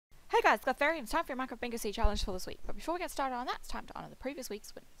Hey guys, it's Fairy and it's time for your Minecraft Bingo Seed Challenge for this week. But before we get started on that, it's time to honour the previous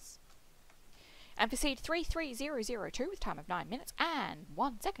week's winners. And for seed 33002 with time of 9 minutes and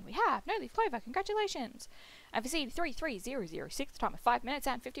 1 second, we have No Leaf Clover, congratulations! And for seed 33006 with time of 5 minutes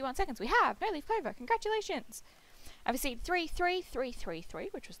and 51 seconds, we have No Leaf Clover, congratulations! And for seed 33333,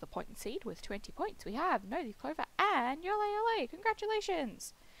 which was the point and seed with 20 points, we have No Leaf Clover and Yole,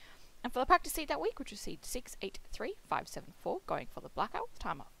 congratulations! And for the practice seed that week, which was seed 683574, going for the blackout with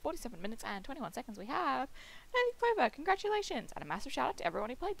time of 47 minutes and 21 seconds, we have No Leaf Clover, congratulations! And a massive shout out to everyone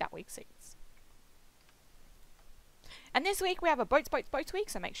who played that week's seeds. And this week we have a boats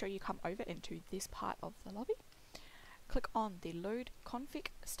week, so make sure you come over into this part of the lobby. Click on the load config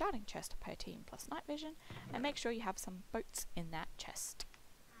starting chest per team plus night vision, and make sure you have some boats in that chest.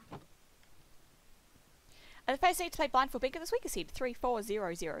 And the first seed to play blind for bingo this week is seed 34000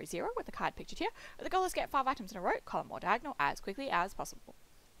 with the card pictured here, where the goal is to get 5 items in a row, column or diagonal, as quickly as possible.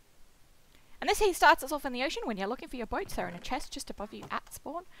 And this seed starts us off in the ocean. When you're looking for your boats, they're in a chest just above you at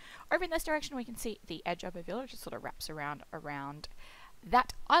spawn. Over in this direction we can see the edge of a village. It sort of wraps around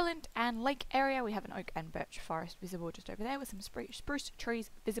that island and lake area. We have an oak and birch forest visible just over there with some spruce trees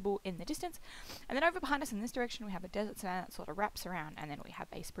visible in the distance. And then over behind us in this direction we have a desert savanna that sort of wraps around, and then we have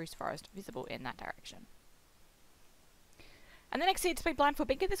a spruce forest visible in that direction. And the next seed to play blind for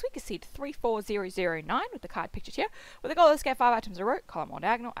bingo this week is seed 34009 with the card pictured here, where the goal is to get 5 items in a row, column or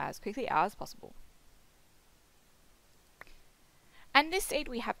diagonal, as quickly as possible. And this seed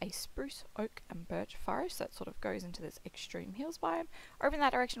we have a spruce, oak and birch forest that sort of goes into this extreme hills biome. Over in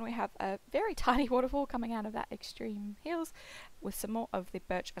that direction we have a very tiny waterfall coming out of that extreme hills, with some more of the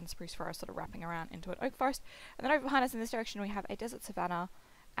birch and spruce forest sort of wrapping around into an oak forest. And then over behind us in this direction we have a desert savanna,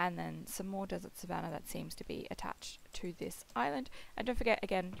 and then some more desert savanna that seems to be attached to this island. And don't forget,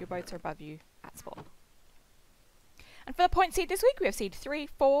 again, your boats are above you at spawn. And for the point seed this week, we have seed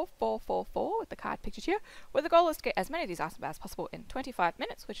 34444 with the card pictured here, where the goal is to get as many of these items as possible in 25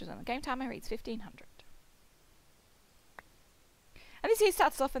 minutes, which is on the game timer reads 1500. And this here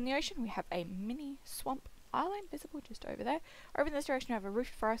starts off in the ocean. We have a mini swamp island visible just over there. Over in this direction we have a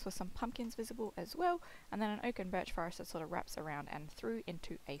roofed forest with some pumpkins visible as well, and then an oak and birch forest that sort of wraps around and through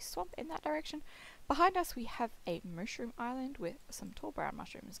into a swamp in that direction. Behind us we have a mushroom island with some tall brown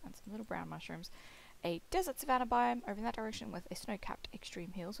mushrooms and some little brown mushrooms, a desert savanna biome over in that direction with a snow-capped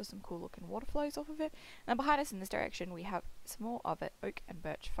extreme hills with some cool looking water flows off of it, and then behind us in this direction we have some more of an oak and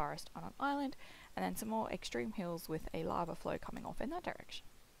birch forest on an island, and then some more extreme hills with a lava flow coming off in that direction.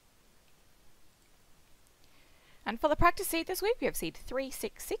 And for the practice seed this week, we have seed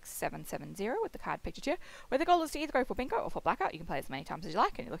 366770 with the card pictured here, where the goal is to either go for bingo or for blackout. You can play as many times as you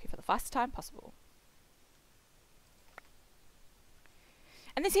like, and you're looking for the fastest time possible.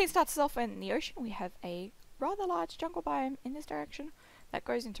 And this here starts us off in the ocean. We have a rather large jungle biome in this direction that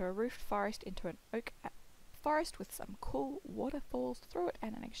goes into a roofed forest, into an oak forest with some cool waterfalls through it,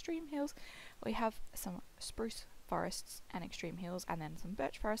 and an extreme hills. We have some spruce forests and extreme hills, and then some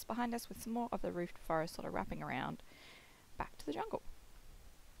birch forests behind us with some more of the roofed forest sort of wrapping around back to the jungle.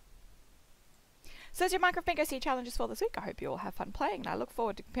 So that's your Minecraft Bingo Seed challenges for this week. I hope you all have fun playing, and I look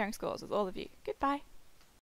forward to comparing scores with all of you. Goodbye.